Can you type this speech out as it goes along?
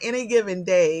Any given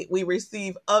day, we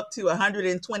receive up to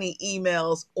 120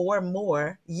 emails or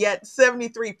more, yet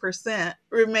 73%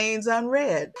 remains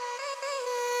unread.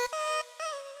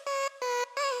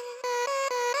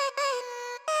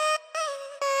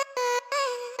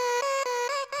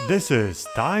 This is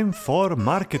Time for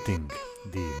Marketing,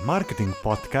 the marketing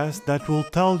podcast that will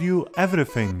tell you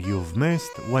everything you've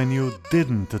missed when you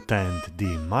didn't attend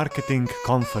the marketing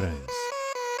conference.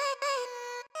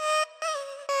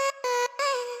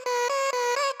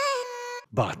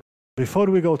 But before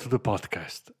we go to the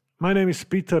podcast, my name is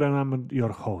Peter and I'm your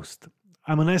host.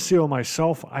 I'm an SEO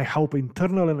myself. I help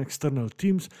internal and external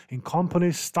teams in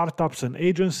companies, startups, and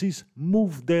agencies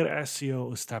move their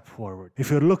SEO a step forward. If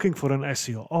you're looking for an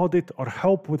SEO audit or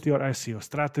help with your SEO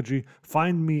strategy,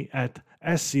 find me at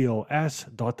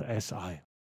SEOS.si.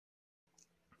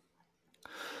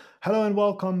 Hello and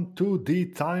welcome to the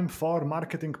Time for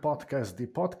Marketing podcast, the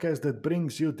podcast that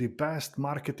brings you the best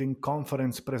marketing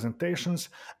conference presentations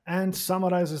and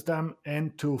summarizes them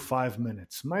into 5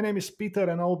 minutes. My name is Peter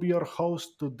and I'll be your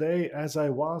host today, as I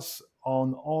was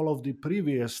on all of the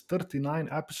previous 39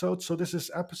 episodes. So this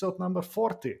is episode number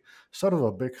 40, sort of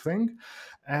a big thing.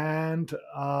 And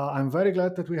I'm very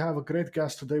glad that we have a great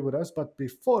guest today with us. But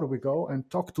before we go and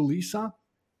talk to Lisa,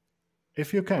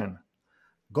 if you can,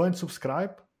 go and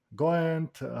subscribe. Go and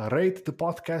rate the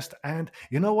podcast. And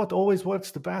you know what always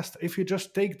works the best? If you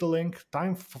just take the link,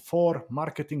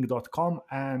 timeformarketing.com,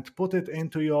 and put it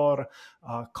into your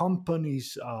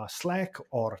company's Slack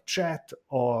or chat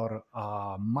or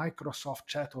Microsoft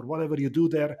chat or whatever you do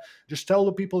there. Just tell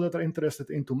the people that are interested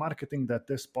into marketing that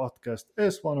this podcast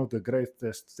is one of the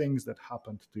greatest things that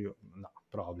happened to you. No,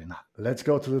 probably not. Let's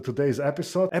go to today's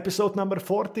episode. Episode number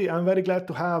 40. I'm very glad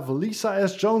to have Lisa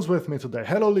S. Jones with me today.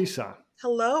 Hello, Lisa.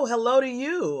 Hello to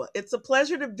you. It's a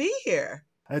pleasure to be here.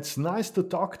 It's nice to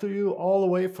talk to you all the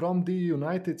way from the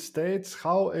United States.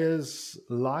 How is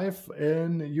life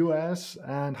in US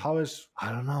and how's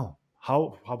the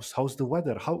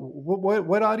weather?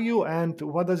 Where are you and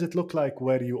what does it look like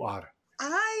where you are?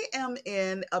 I am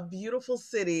in a beautiful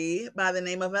city by the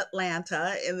name of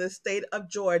Atlanta in the state of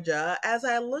Georgia. As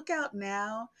I look out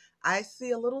now, I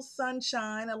see a little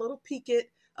sunshine, a little peak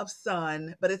of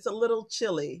sun, but it's a little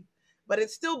chilly. But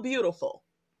it's still beautiful.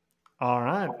 All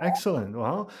right, excellent.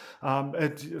 Well,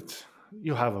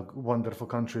 you have a wonderful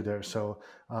country there, so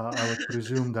I would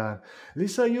presume that.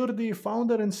 Lisa, you're the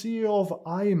founder and CEO of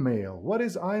iMail. What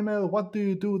is iMail? What do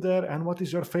you do there? And what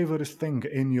is your favorite thing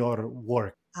in your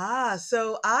work?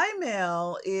 So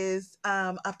iMail is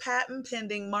a patent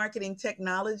pending marketing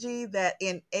technology that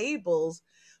enables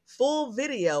full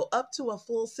video up to a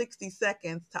full 60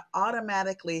 seconds to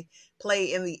automatically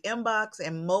play in the inbox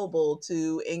and mobile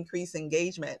to increase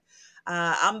engagement.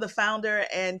 I'm the founder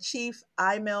and chief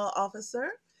iMail officer.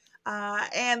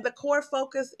 And the core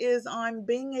focus is on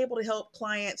being able to help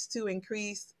clients to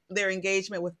increase their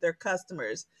engagement with their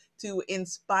customers, to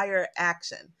inspire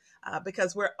action,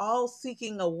 because we're all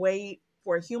seeking a way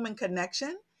for human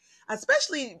connection,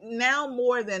 especially now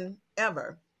more than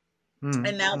ever.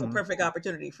 And now's a perfect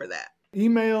opportunity for that.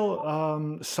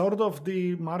 Email, sort of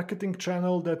the marketing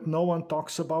channel that no one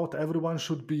talks about, everyone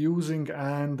should be using,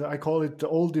 and I call it the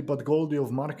oldie but goldie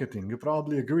of marketing. You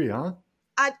probably agree, huh?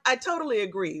 I totally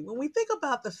agree. When we think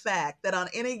about the fact that on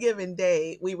any given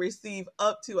day, we receive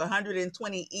up to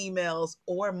 120 emails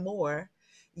or more,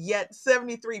 yet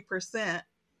 73%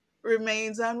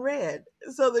 remains unread.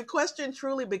 So the question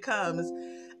truly becomes,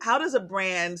 how does a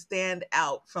brand stand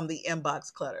out from the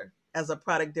inbox clutter as a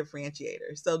product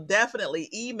differentiator? So definitely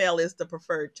email is the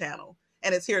preferred channel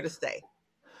and it's here to stay.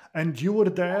 And you were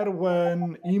there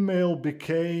when email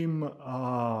became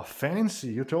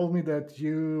fancy. You told me that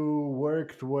you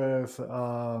worked with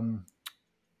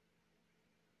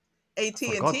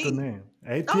AT&T. forgot the name. Oh,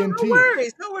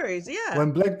 AT&T. no worries. Yeah.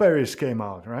 When Blackberries came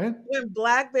out, right? When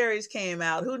Blackberries came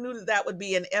out, who knew that would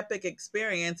be an epic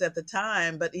experience at the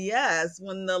time? But yes,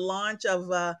 when the launch of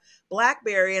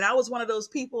Blackberry, and I was one of those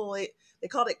people, they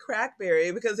called it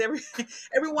Crackberry because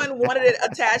everyone wanted it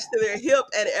attached to their hip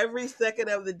at every second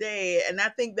of the day. And I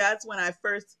think that's when I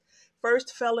first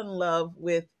fell in love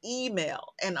with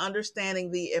email and understanding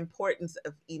the importance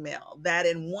of email, that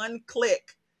in one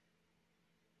click,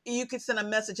 you could send a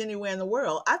message anywhere in the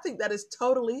world. I think that is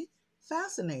totally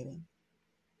fascinating.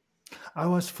 I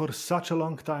was for such a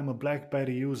long time a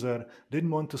BlackBerry user,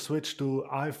 didn't want to switch to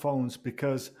iPhones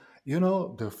because,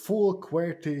 the full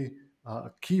QWERTY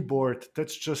keyboard,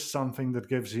 that's just something that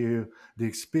gives you the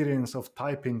experience of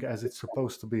typing as it's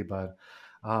supposed to be. But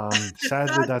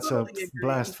Sadly, I that's a totally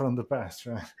blast agree. from the past,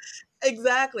 right?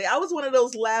 Exactly. I was one of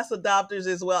those last adopters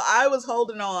as well. I was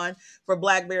holding on for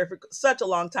BlackBerry for such a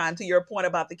long time, to your point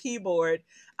about the keyboard.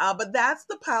 But that's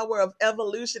the power of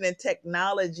evolution and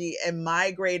technology and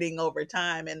migrating over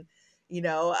time. And,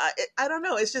 I don't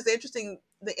know. It's just interesting.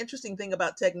 The interesting thing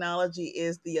about technology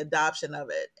is the adoption of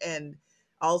it and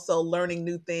also learning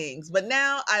new things. But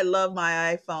now I love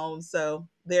my iPhone. So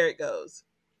there it goes.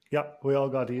 Yeah, we all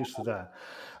got used to that.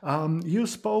 You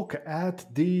spoke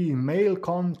at the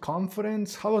MailCon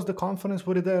conference. How was the conference?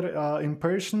 Were you there in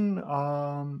person?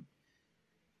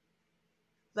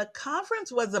 The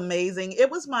conference was amazing. It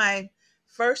was my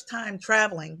first time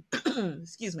traveling.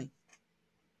 Excuse me.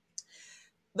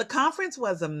 The conference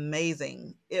was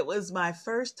amazing. It was my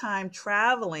first time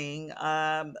traveling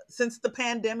since the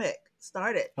pandemic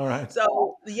started. All right.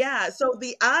 So, yeah, so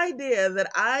the idea that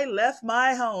I left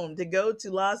my home to go to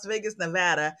Las Vegas,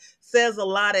 Nevada says a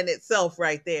lot in itself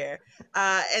right there.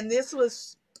 And it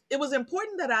was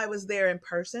important that I was there in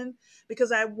person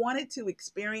because I wanted to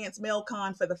experience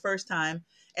MailCon for the first time,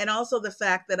 and also the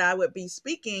fact that I would be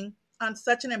speaking on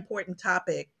such an important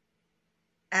topic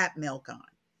at MailCon.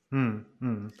 Hmm,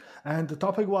 hmm. And the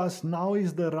topic was, now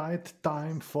is the right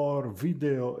time for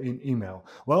video in email.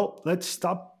 Well, let's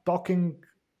stop talking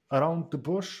around the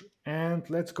bush and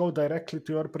let's go directly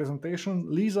to your presentation.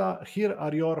 Lisa, here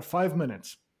are your 5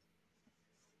 minutes.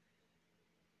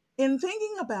 In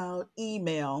thinking about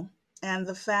email and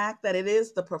the fact that it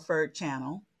is the preferred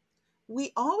channel,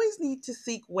 we always need to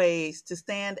seek ways to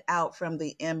stand out from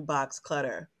the inbox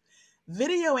clutter.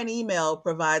 Video and email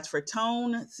provides for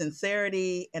tone,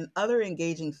 sincerity, and other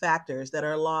engaging factors that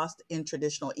are lost in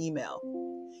traditional email.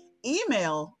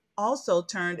 Email also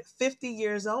turned 50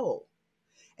 years old.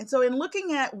 And so, in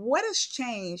looking at what has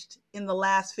changed in the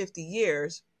last 50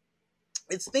 years,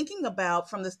 it's thinking about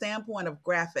from the standpoint of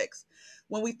graphics.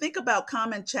 When we think about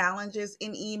common challenges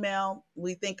in email,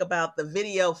 we think about the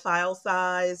video file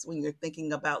size. When you're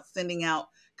thinking about sending out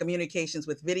communications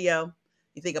with video,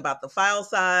 you think about the file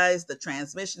size, the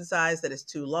transmission size that is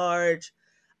too large,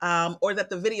 or that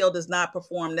the video does not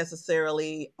perform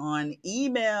necessarily on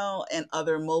email and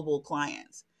other mobile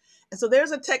clients. And so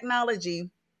there's a technology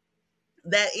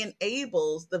that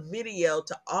enables the video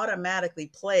to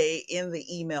automatically play in the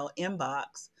email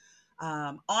inbox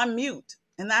on mute.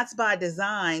 And that's by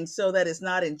design so that it's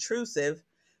not intrusive,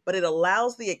 but it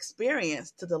allows the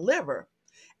experience to deliver.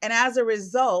 And as a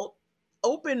result,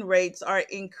 open rates are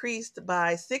increased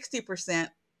by 60%,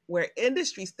 where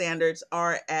industry standards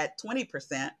are at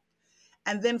 20%.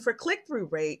 And then for click through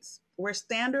rates, where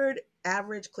standard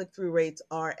average click through rates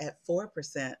are at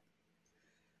 4%.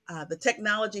 The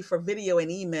technology for video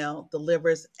and email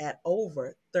delivers at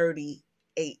over 38%.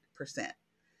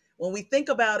 When we think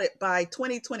about it by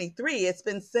 2023, it's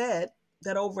been said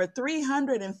that over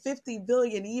 350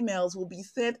 billion emails will be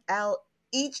sent out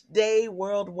each day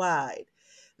worldwide.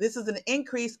 This is an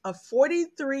increase of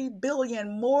 43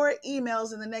 billion more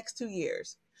emails in the next 2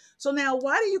 years. So, now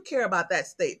why do you care about that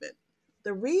statement?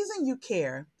 The reason you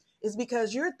care is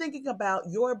because you're thinking about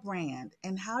your brand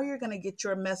and how you're going to get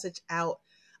your message out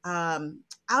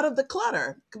of the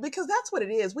clutter, because that's what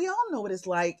it is. We all know what it's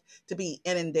like to be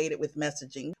inundated with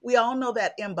messaging. We all know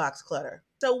that inbox clutter.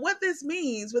 So, what this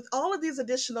means with all of these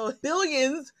additional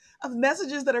billions of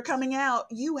messages that are coming out,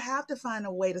 you have to find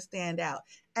a way to stand out.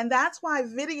 And that's why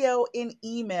video in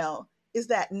email is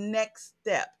that next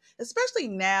step, especially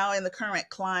now in the current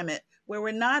climate where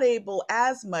we're not able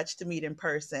as much to meet in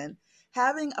person.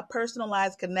 Having a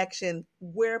personalized connection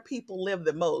where people live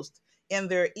the most, in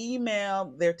their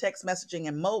email, their text messaging,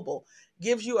 and mobile,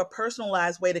 gives you a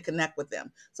personalized way to connect with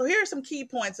them. So here are some key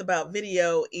points about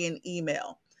video in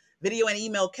email. Video and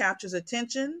email captures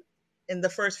attention in the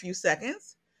first few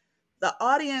seconds. The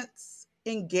audience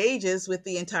engages with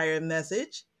the entire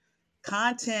message.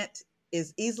 Content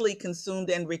is easily consumed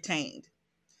and retained.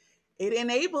 It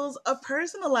enables a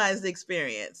personalized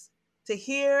experience to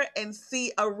hear and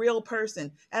see a real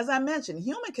person. As I mentioned,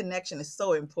 human connection is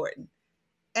so important.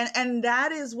 And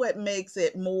that is what makes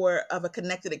it more of a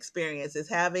connected experience, is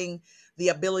having the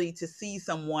ability to see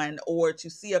someone or to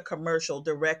see a commercial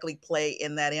directly play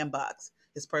in that inbox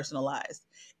is personalized.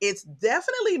 It's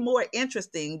definitely more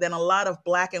interesting than a lot of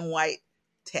black and white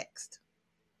text.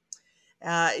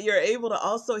 You're able to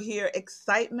also hear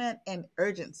excitement and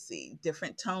urgency,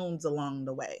 different tones along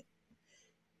the way.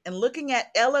 And looking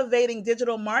at elevating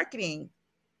digital marketing,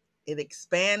 it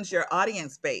expands your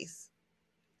audience base.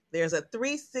 There's a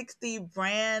 360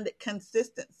 brand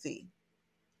consistency.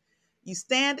 You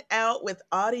stand out with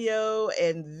audio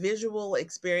and visual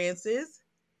experiences.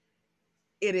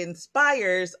 it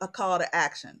inspires a call to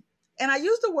action. And I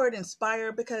use the word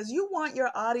inspire because you want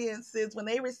your audiences, when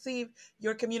they receive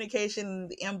your communication in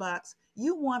the inbox,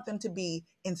 you want them to be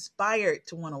inspired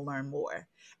to want to learn more.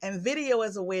 And video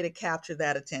is a way to capture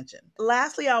that attention.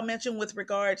 Lastly, I'll mention with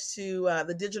regards to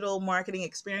the digital marketing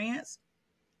experience,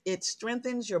 it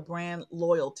strengthens your brand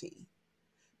loyalty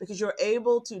because you're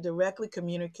able to directly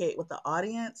communicate with the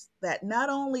audience that not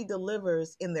only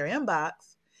delivers in their inbox,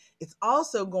 it's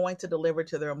also going to deliver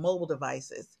to their mobile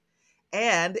devices.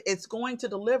 And it's going to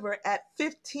deliver at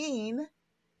 15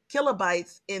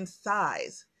 kilobytes in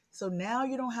size. So now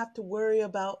you don't have to worry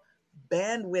about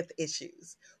bandwidth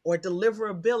issues or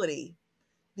deliverability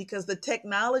because the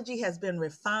technology has been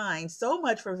refined so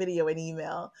much for video and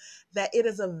email that it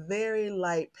is a very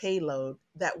light payload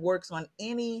that works on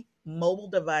any mobile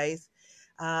device,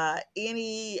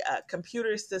 any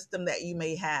computer system that you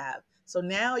may have. So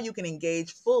now you can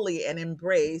engage fully and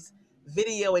embrace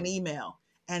video and email.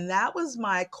 And that was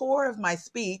my core of my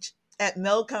speech at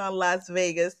MelCon Las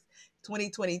Vegas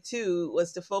 2022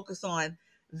 was to focus on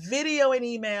video and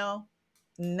email.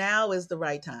 Now is the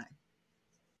right time.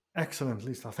 Excellent,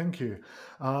 Lisa. Thank you.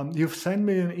 You've sent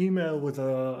me an email with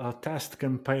a test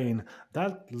campaign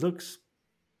that looks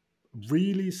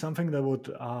really something that would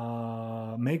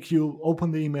make you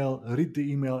open the email, read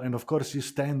the email, and of course, you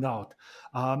stand out.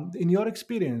 In your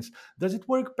experience, does it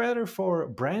work better for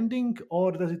branding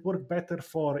or does it work better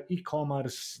for e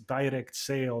commerce direct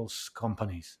sales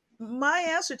companies? My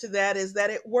answer to that is that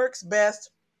it works best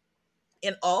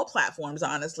in all platforms,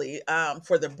 honestly,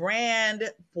 for the brand,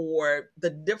 for the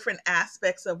different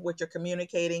aspects of what you're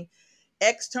communicating,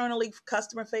 externally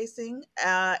customer facing,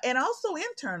 and also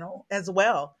internal as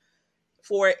well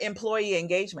for employee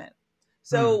engagement.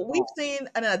 Hmm. So we've seen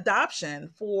an adoption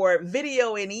for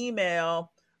video and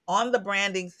email on the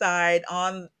branding side,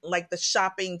 on like the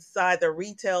shopping side, the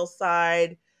retail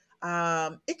side.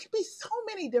 It could be so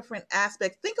many different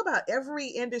aspects. Think about every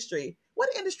industry. What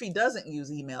industry doesn't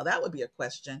use email? That would be a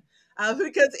question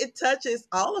because it touches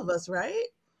all of us, right?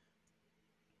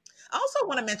 I also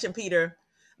want to mention, Peter,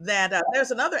 that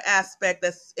there's another aspect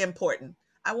that's important.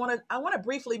 I want to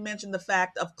briefly mention the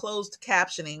fact of closed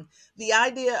captioning, the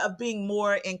idea of being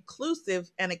more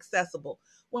inclusive and accessible.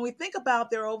 When we think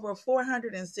about there are over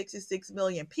 466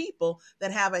 million people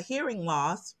that have a hearing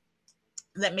loss,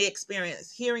 that may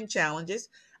experience hearing challenges,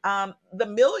 the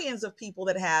millions of people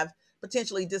that have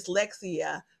potentially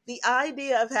dyslexia, the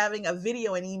idea of having a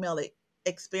video and email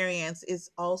experience is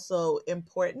also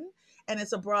important and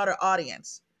it's a broader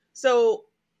audience. So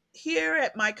here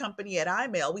at my company at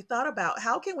iMail, we thought about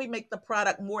how can we make the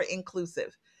product more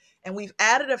inclusive? And we've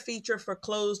added a feature for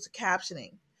closed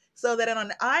captioning so that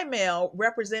on an iMail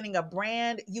representing a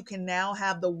brand, you can now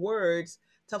have the words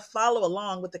to follow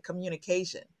along with the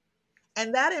communication,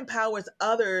 and that empowers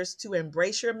others to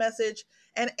embrace your message,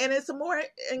 and it's a more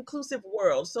inclusive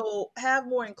world, so have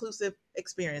more inclusive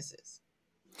experiences.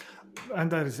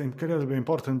 And that is incredibly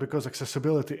important because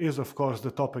accessibility is, of course,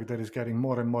 the topic that is getting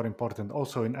more and more important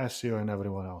also in SEO and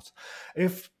everyone else.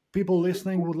 If people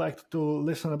listening would like to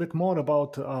listen a bit more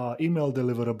about email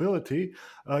deliverability,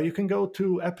 you can go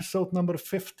to episode number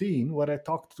 15, where I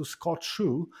talked to Scott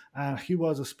Shu. He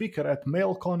was a speaker at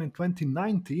MailCon in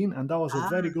 2019, and that was a Ah,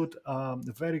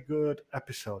 very good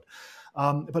episode.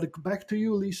 But back to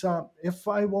you, Lisa. If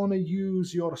I want to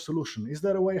use your solution, is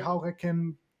there a way how I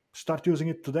can start using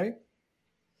it today?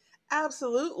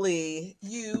 absolutely.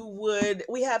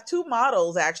 We have two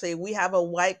models actually. We have a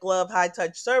white glove high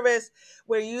touch service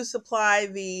where you supply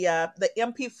the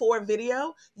MP4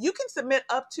 video. You can submit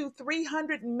up to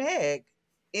 300 meg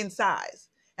in size,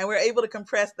 and we're able to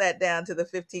compress that down to the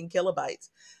 15 kilobytes.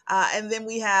 And then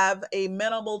we have a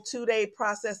minimal 2-day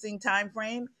processing time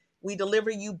frame. We deliver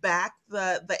you back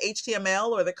the HTML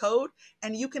or the code,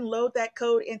 and you can load that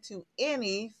code into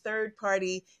any third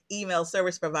party email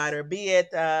service provider, be it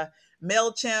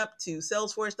MailChimp to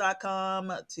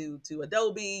Salesforce.com to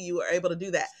Adobe. You are able to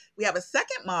do that. We have a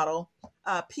second model,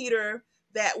 Peter,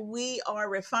 that we are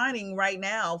refining right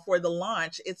now for the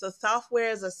launch. It's a software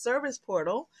as a service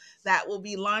portal that will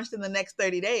be launched in the next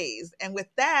 30 days. And with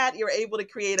that, you're able to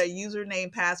create a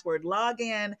username, password,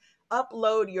 login,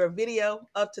 upload your video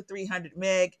up to 300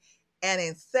 meg. And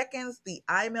in seconds, the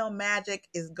iMail magic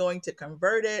is going to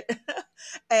convert it.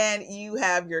 And you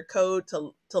have your code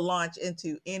to launch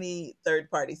into any third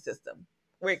party system.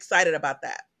 We're excited about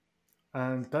that.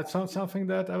 And that sounds something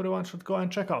that everyone should go and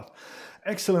check out.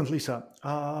 Excellent, Lisa.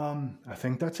 I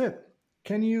think that's it.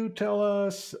 Can you tell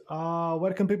us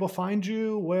where can people find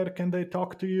you? Where can they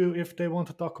talk to you if they want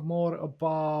to talk more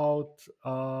about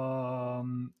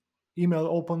email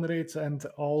open rates and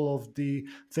all of the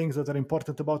things that are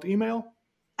important about email?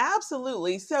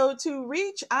 Absolutely. So to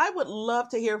reach, I would love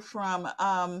to hear from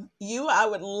you. I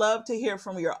would love to hear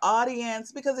from your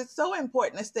audience because it's so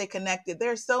important to stay connected.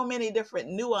 There's so many different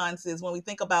nuances when we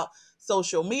think about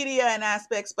social media and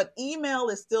aspects, but email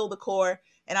is still the core,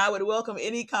 and I would welcome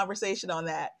any conversation on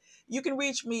that. You can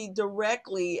reach me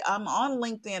directly. I'm on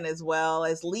LinkedIn as well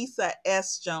as Lisa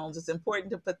S. Jones. It's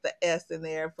important to put the S in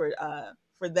there for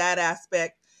that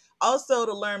aspect. Also,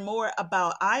 to learn more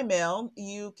about iMail,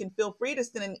 you can feel free to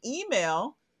send an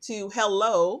email to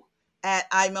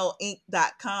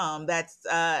hello@iMailInc.com. That's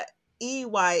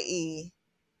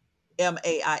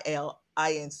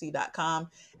EYEMAILINC.com.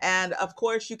 And of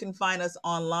course, you can find us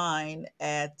online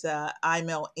at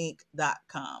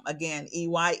imailinc.com. Again,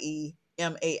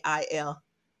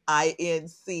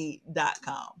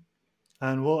 EYEMAILINC.com.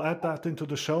 And we'll add that into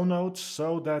the show notes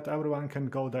so that everyone can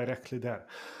go directly there.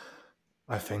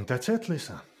 I think that's it,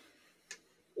 Lisa.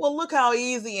 Well, look how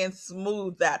easy and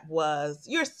smooth that was.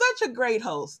 You're such a great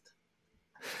host.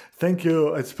 Thank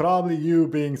you. It's probably you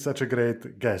being such a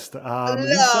great guest. No, it's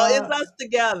Lisa, us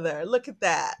together. Look at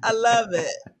that. I love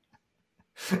it.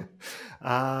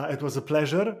 it was a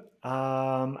pleasure.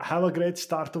 Have a great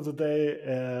start of the day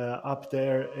up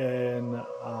there in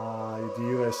the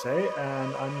USA,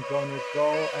 and I'm gonna go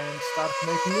and start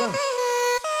making lunch.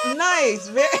 Nice.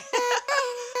 Very